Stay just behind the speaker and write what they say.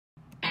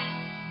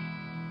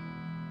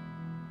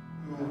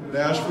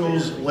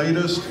Nashville's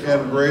latest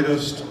and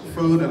greatest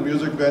food and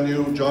music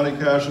venue, Johnny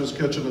Cash's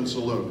Kitchen and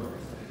Saloon.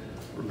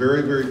 We're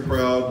very, very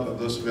proud of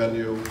this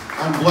venue.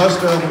 I'm blessed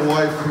to have a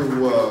wife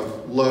who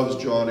loves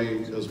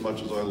Johnny as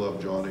much as I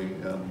love Johnny,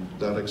 and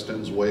that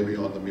extends way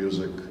beyond the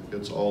music.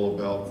 It's all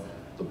about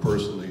the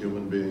person, the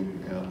human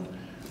being, and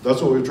that's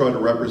what we've tried to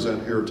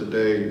represent here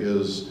today.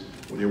 Is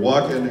when you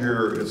walk in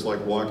here, it's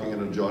like walking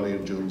into Johnny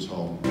and June's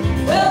home.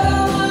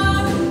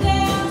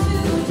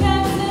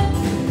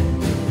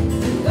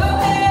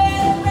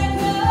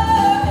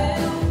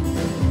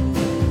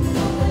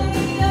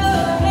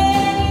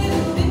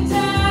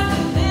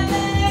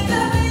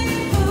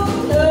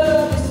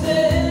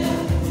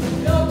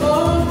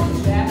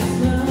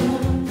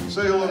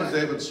 Say hello to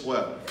David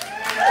Swett.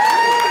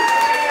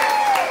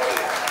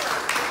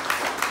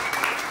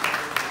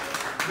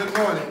 Good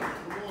morning.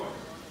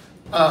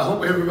 I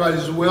hope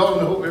everybody's well,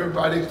 and I hope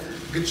everybody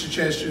gets a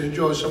chance to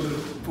enjoy some of the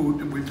food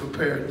that we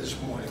prepared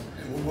this morning.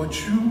 And we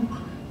want you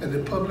and the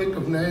public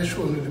of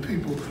Nashville and the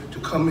people to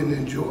come and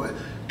enjoy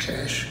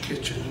Cash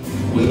Kitchen.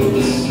 Will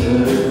the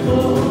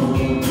circle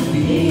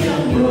be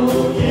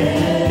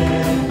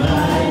unbroken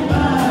by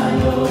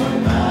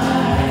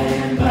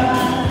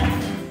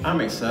I'm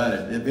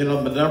excited. You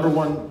know, the number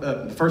one,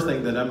 the first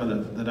thing that I'm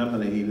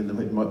gonna eat,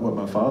 and what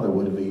my father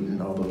would have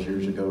eaten all those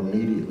years ago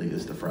immediately,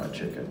 is the fried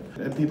chicken.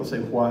 And people say,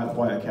 why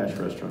a Cash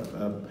restaurant?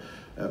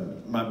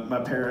 My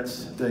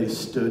parents, they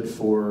stood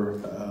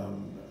for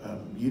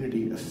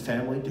unity of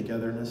family,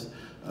 togetherness,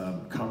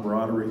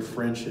 camaraderie,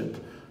 friendship.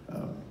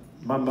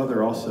 My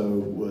mother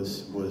also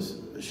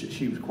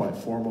she was quite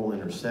formal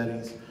in her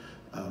settings,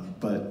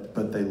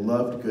 but they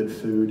loved good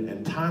food,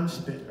 and time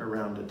spent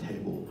around a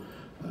table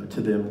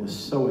to them was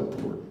so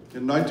important.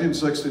 In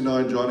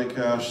 1969, Johnny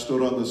Cash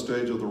stood on the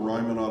stage of the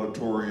Ryman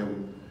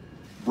Auditorium,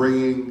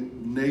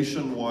 bringing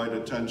nationwide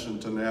attention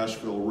to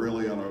Nashville,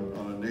 really on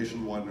a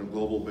nationwide and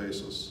global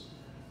basis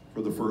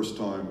for the first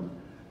time,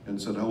 and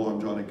said, "Hello,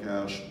 I'm Johnny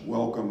Cash.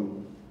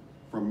 Welcome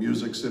from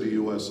Music City,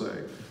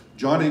 USA."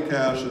 Johnny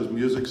Cash is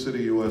Music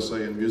City,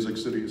 USA, and Music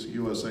City,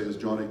 USA is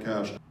Johnny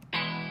Cash.